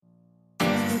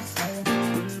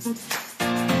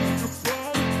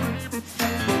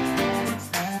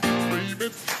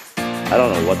I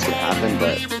don't know what's going to happen,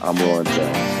 but I'm willing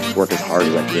to work as hard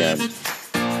as I can.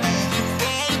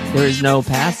 There is no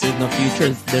past, there's no future,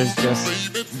 there's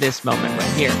just this moment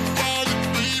right here.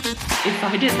 If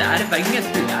I did that, if I can get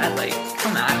through that, like,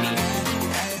 come at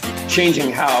me.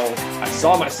 Changing how I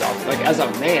saw myself, like as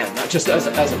a man, not just as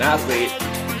an athlete.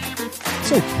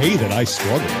 It's okay that I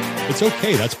struggle. It's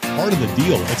okay. That's part of the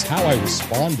deal. It's how I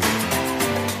respond to it.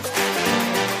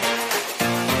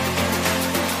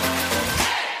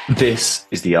 This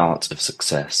is the Art of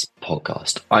Success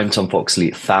podcast. I'm Tom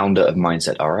Foxley, founder of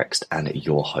Mindset RX and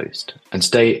your host. And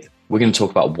today we're going to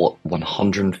talk about what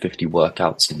 150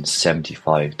 workouts in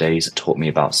 75 days taught me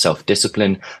about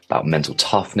self-discipline, about mental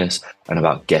toughness, and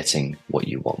about getting what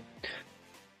you want.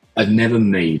 I've never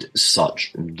made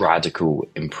such radical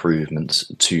improvements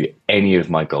to any of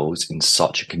my goals in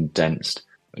such a condensed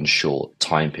and short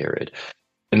time period.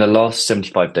 In the last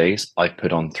 75 days, I've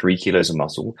put on 3 kilos of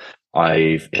muscle.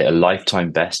 I've hit a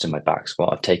lifetime best in my back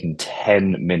squat. I've taken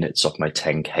 10 minutes off my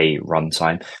 10K run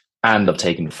time, and I've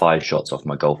taken 5 shots off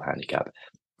my golf handicap,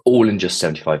 all in just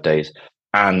 75 days.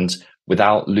 And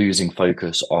without losing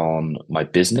focus on my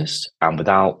business, and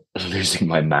without losing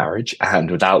my marriage,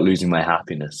 and without losing my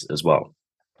happiness as well.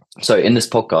 So in this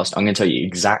podcast, I'm going to tell you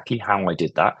exactly how I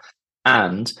did that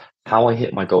and how I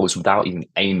hit my goals without even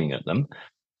aiming at them,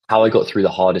 how I got through the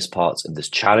hardest parts of this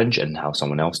challenge and how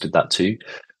someone else did that too,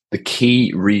 the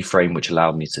key reframe which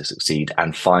allowed me to succeed,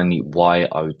 and finally, why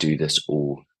I would do this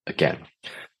all again.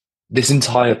 This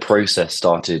entire process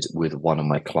started with one of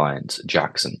my clients,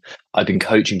 Jackson. I've been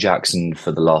coaching Jackson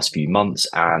for the last few months,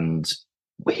 and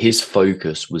his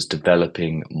focus was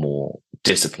developing more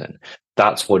discipline.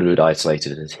 That's what it had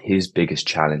isolated as his biggest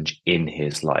challenge in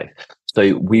his life.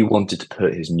 So we wanted to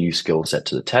put his new skill set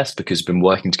to the test because we've been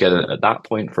working together at that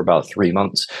point for about 3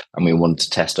 months, and we wanted to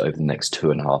test it over the next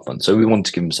 2.5 months. So we wanted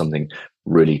to give him something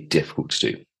really difficult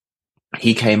to do.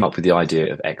 He came up with the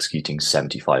idea of executing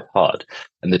 75 hard.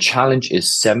 And the challenge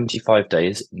is 75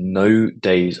 days, no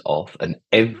days off. And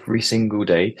every single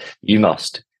day, you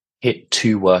must hit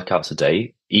 2 workouts a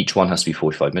day. Each one has to be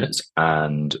 45 minutes,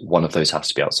 and one of those has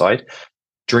to be outside.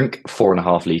 Drink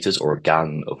 4.5 liters or a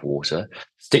gallon of water.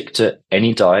 Stick to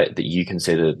any diet that you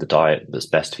consider the diet that's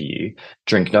best for you.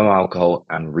 Drink no alcohol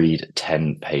and read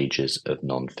 10 pages of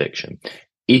nonfiction.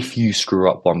 If you screw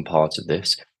up one part of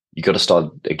this, you got to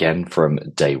start again from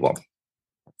day one.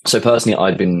 So personally,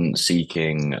 I've been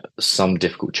seeking some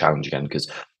difficult challenge again because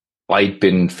I'd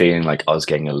been feeling like I was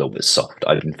getting a little bit soft.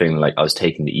 I'd been feeling like I was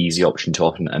taking the easy option too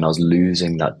often, and I was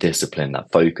losing that discipline,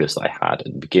 that focus that I had at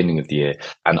the beginning of the year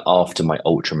and after my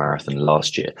ultra marathon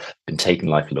last year. Been taking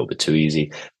life a little bit too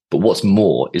easy. But what's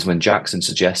more is when Jackson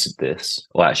suggested this,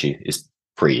 well, actually, it's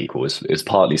pretty equal. It's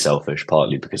partly selfish,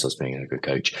 partly because I was being a good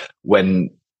coach. When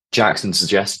Jackson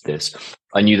suggested this,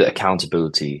 I knew that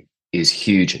accountability is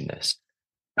huge in this.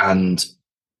 And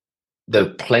there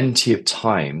were plenty of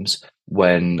times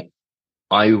when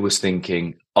I was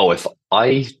thinking, oh, if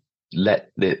I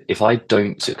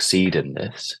don't succeed in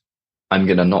this, I'm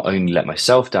going to not only let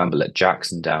myself down, but let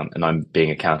Jackson down, and I'm being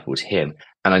accountable to him.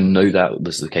 And I know that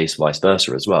was the case vice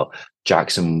versa as well.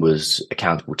 Jackson was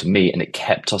accountable to me, and it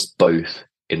kept us both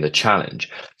in the challenge.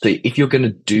 So if you're going to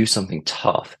do something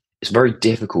tough, it's very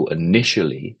difficult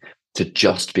initially to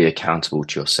just be accountable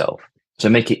to yourself. So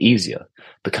make it easier.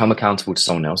 Become accountable to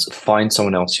someone else. Find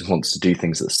someone else who wants to do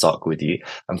things that suck with you,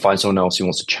 and find someone else who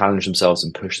wants to challenge themselves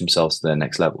and push themselves to their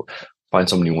next level. Find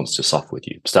someone who wants to suffer with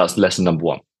you. So that's lesson number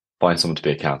 1. Find someone to be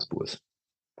accountable with.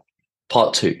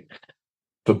 Part 2,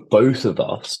 for both of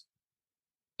us,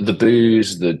 the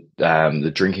booze,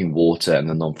 the drinking water, and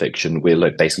the nonfiction,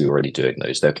 we're basically already doing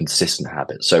those. They're consistent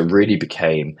habits. So it really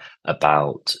became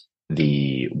about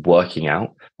the working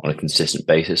out on a consistent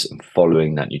basis and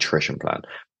following that nutrition plan.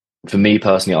 For me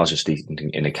personally, I was just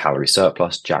eating in a calorie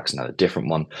surplus. Jackson had a different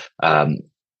one.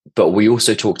 But we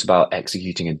also talked about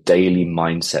executing a daily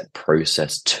mindset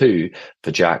process too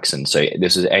for Jackson. So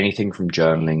this is anything from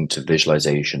journaling to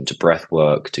visualization to breath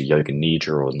work to yoga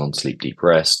nidra or non-sleep deep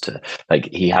rest.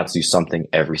 He had to do something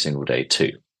every single day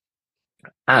too.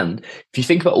 And if you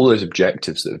think about all those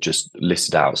objectives that are just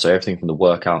listed out, so everything from the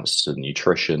workouts to the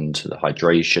nutrition to the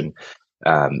hydration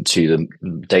to the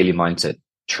daily mindset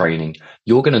training,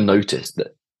 you're going to notice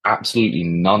that absolutely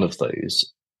none of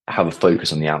those have a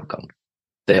focus on the outcome.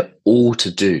 They're all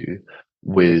to do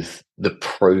with the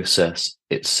process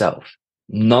itself.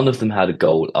 None of them had a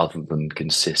goal other than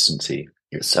consistency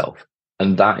itself.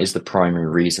 And that is the primary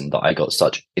reason that I got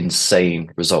such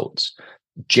insane results.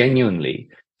 Genuinely,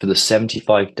 for the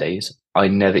 75 days, I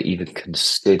never even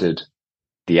considered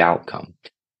the outcome.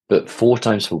 But 4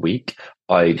 times per week,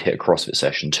 I'd hit a CrossFit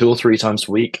session. 2 or 3 times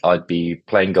per week, I'd be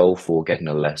playing golf or getting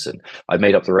a lesson. I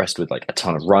made up the rest with like a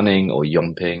ton of running or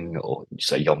yomping, or you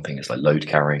say yomping is like load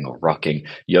carrying or rucking,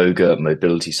 yoga,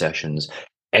 mobility sessions,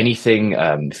 anything,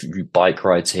 bike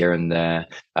rides here and there,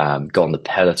 got on the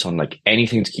Peloton, like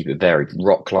anything to keep it varied.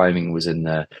 Rock climbing was in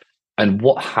there. And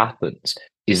what happens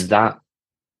is that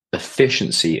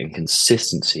efficiency and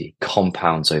consistency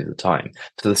compounds over time.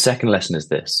 So the second lesson is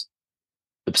this: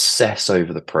 obsess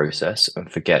over the process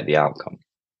and forget the outcome.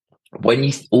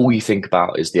 When all you think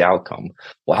about is the outcome,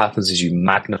 what happens is you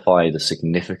magnify the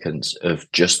significance of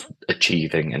just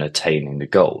achieving and attaining the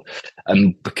goal.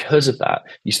 And because of that,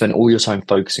 you spend all your time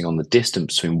focusing on the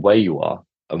distance between where you are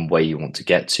and where you want to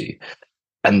get to.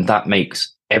 And that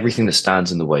makes everything that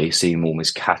stands in the way seem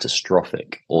almost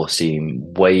catastrophic or seem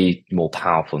way more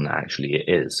powerful than actually it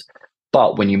is.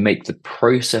 But when you make the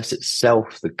process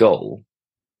itself the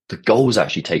goals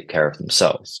actually take care of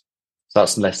themselves. So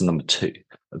that's lesson number 2,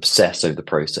 obsess over the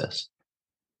process.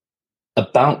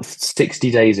 About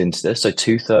 60 days into this, so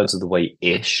 2/3 of the way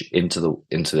ish into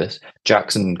this,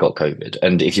 Jackson got COVID.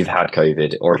 And if you've had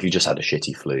COVID or if you just had a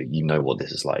shitty flu, you know what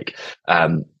this is like.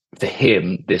 For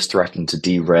him, this threatened to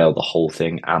derail the whole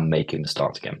thing and make him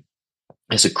start again.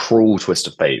 It's a cruel twist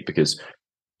of fate because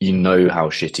you know how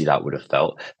shitty that would have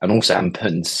felt. And also having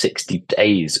put in 60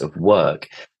 days of work,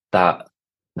 that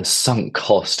the sunk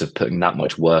cost of putting that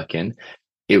much work in,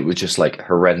 it was just like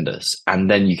horrendous.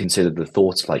 And then you consider the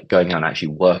thoughts of like going out and actually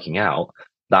working out.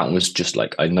 That was just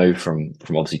like, I know from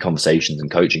obviously conversations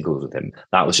and coaching calls with him,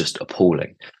 that was just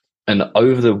appalling. And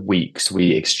over the weeks,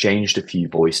 we exchanged a few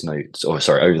voice notes, over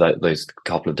those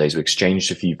couple of days, we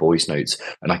exchanged a few voice notes,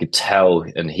 and I could tell,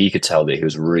 and he could tell that he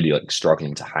was really like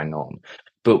struggling to hang on.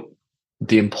 But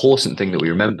the important thing that we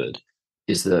remembered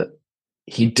is that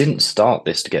he didn't start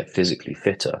this to get physically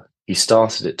fitter. He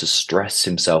started it to stress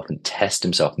himself and test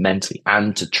himself mentally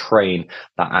and to train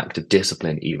that act of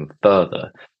discipline even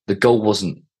further. The goal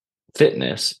wasn't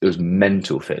fitness, it was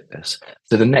mental fitness.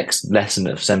 So the next lesson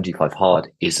of 75 Hard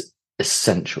is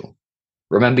essential.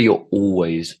 Remember, you're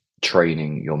always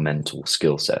training your mental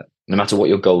skill set. No matter what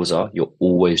your goals are, you're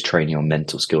always training your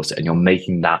mental skill set, and you're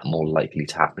making that more likely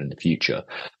to happen in the future.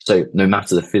 So no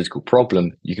matter the physical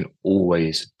problem, you can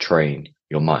always train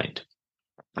your mind.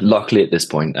 Luckily, at this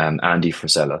point, Andy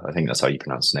Frisella, I think that's how you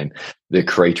pronounce his name, the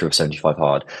creator of 75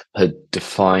 Hard, had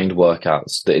defined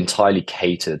workouts that entirely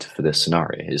catered for this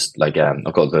scenario. It's like,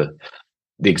 I've got the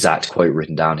exact quote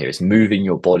written down here. It's moving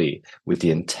your body with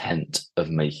the intent of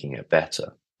making it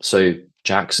better. So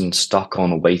Jackson stuck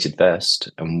on a weighted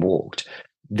vest and walked.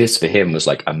 This for him was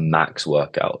like a max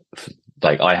workout.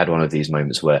 Like I had one of these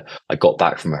moments where I got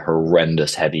back from a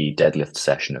horrendous heavy deadlift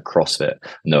session at CrossFit.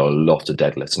 And there were a lot of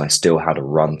deadlifts, and I still had a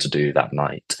run to do that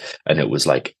night. And it was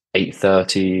like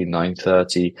 8:30,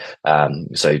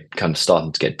 9:30. So kind of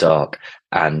starting to get dark.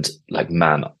 And like,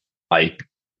 man, I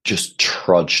just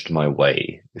trudged my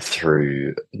way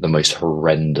through the most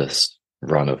horrendous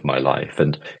run of my life.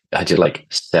 And I did like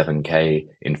 7K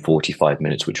in 45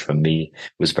 minutes, which for me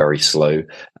was very slow.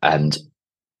 And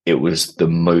it was the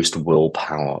most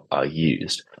willpower I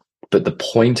used. But the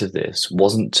point of this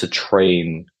wasn't to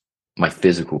train my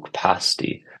physical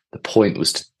capacity. The point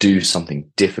was to do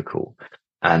something difficult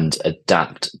and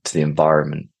adapt to the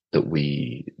environment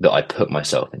that I put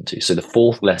myself into. So the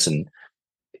 4th lesson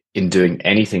in doing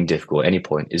anything difficult at any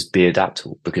point is be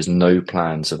adaptable, because no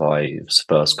plan survives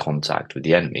first contact with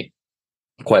the enemy.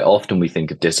 Quite often we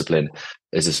think of discipline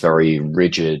as this very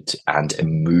rigid and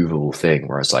immovable thing,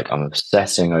 where it's like, I'm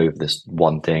obsessing over this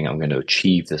one thing, I'm going to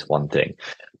achieve this one thing.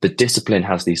 But discipline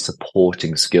has these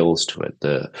supporting skills to it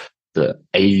that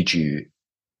aid you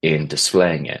in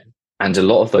displaying it. And a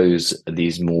lot of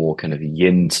these more kind of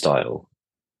yin style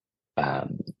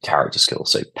character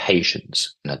skills, so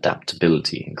patience and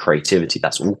adaptability and creativity,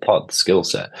 that's all part of the skill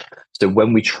set. So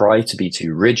when we try to be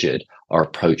too rigid, our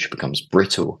approach becomes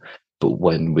brittle. But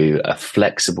when we are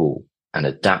flexible and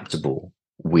adaptable,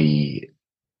 we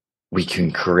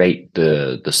can create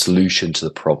the solution to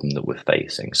the problem that we're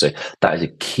facing. So that is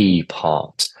a key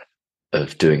part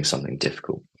of doing something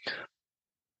difficult.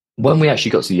 When we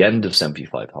actually got to the end of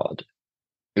 75 Hard,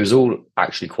 it was all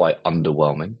actually quite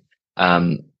underwhelming.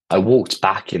 I walked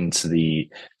back into the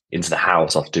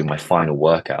house after doing my final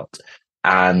workout,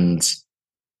 and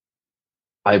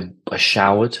I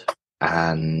showered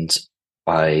and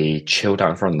I chilled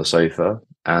out in front of the sofa,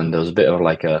 and there was a bit of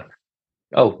like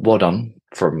well done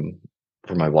from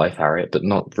my wife Harriet, but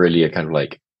not really a kind of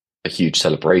like a huge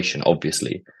celebration,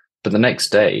 obviously. But the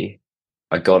next day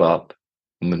I got up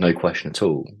and with no question at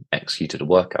all, executed a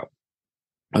workout.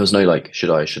 There was no like, should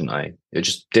I, shouldn't I? It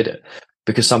just did it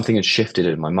because something had shifted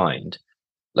in my mind.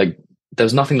 Like there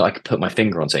was nothing that I could put my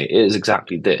finger on saying it is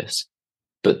exactly this,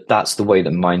 but that's the way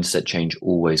that mindset change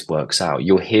always works out.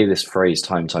 You'll hear this phrase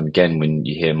time and time again when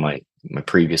you hear my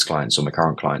previous clients or my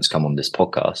current clients come on this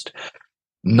podcast.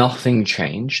 Nothing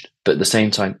changed, but at the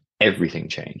same time, everything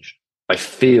changed. I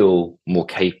feel more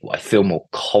capable. I feel more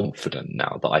confident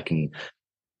now that I can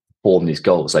form these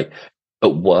goals. Like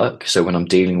at work, so when I'm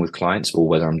dealing with clients or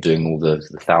whether I'm doing all the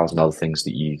 1,000 other things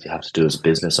that you have to do as a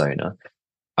business owner,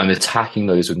 I'm attacking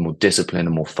those with more discipline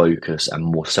and more focus and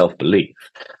more self-belief.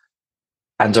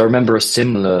 And I remember a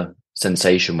similar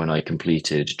sensation when I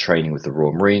completed training with the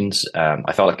Royal Marines.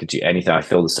 I felt I could do anything. I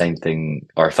felt the same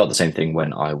thing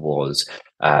when I was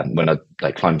when I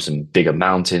like climbed some bigger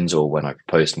mountains or when I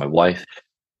proposed to my wife.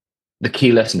 The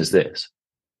key lesson is this: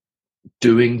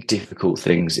 doing difficult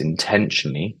things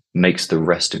intentionally makes the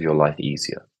rest of your life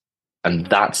easier. And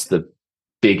that's the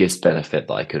biggest benefit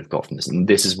that I could have got from this. And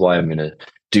this is why I'm going to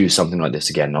do something like this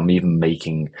again. I'm even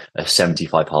making a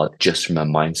 75 hard just from a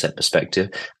mindset perspective.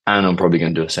 And I'm probably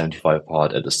going to do a 75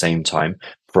 hard at the same time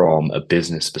from a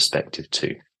business perspective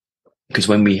too. Because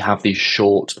when we have these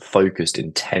short, focused,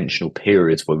 intentional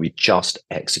periods where we just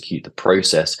execute the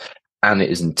process and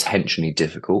it is intentionally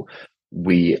difficult,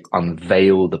 we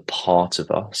unveil the part of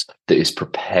us that is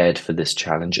prepared for this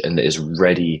challenge and that is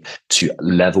ready to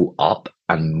level up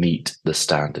and meet the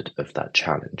standard of that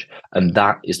challenge. And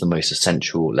that is the most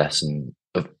essential lesson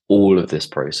of all of this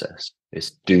process,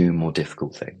 is do more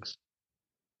difficult things.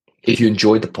 If you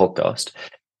enjoyed the podcast,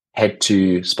 head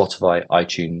to Spotify,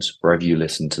 iTunes, wherever you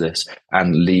listen to this,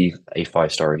 and leave a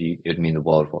 5-star review. It would mean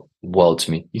the world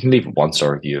to me. You can leave a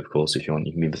 1-star review, of course, if you want.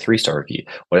 You can leave a 3-star review,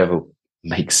 whatever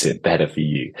makes it better for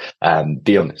you.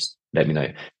 Be honest. Let me know.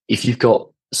 If you've got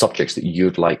subjects that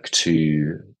you'd like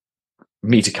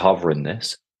me to cover in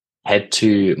this, head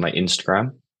to my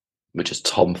Instagram, which is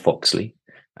Tom Foxley.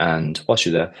 And whilst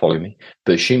you're there, follow me.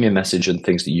 But shoot me a message and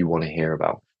things that you want to hear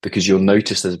about, because you'll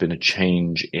notice there's been a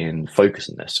change in focus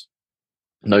in this.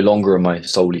 No longer am I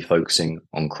solely focusing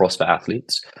on CrossFit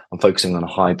athletes. I'm focusing on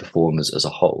high performers as a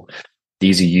whole.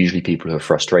 These are usually people who are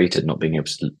frustrated not being able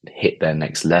to hit their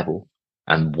next level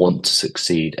and want to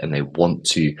succeed, and they want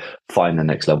to find their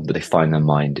next level, but they find their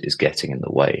mind is getting in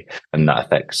the way. And that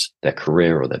affects their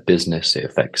career or their business. It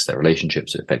affects their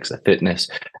relationships. It affects their fitness.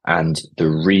 And the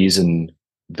reason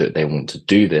that they want to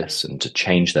do this and to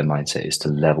change their mindset is to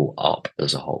level up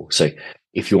as a whole. So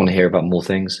if you want to hear about more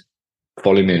things,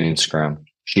 follow me on Instagram,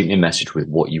 shoot me a message with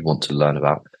what you want to learn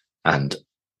about, and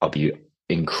I'll be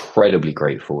incredibly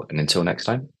grateful. And until next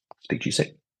time, speak to you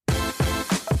soon.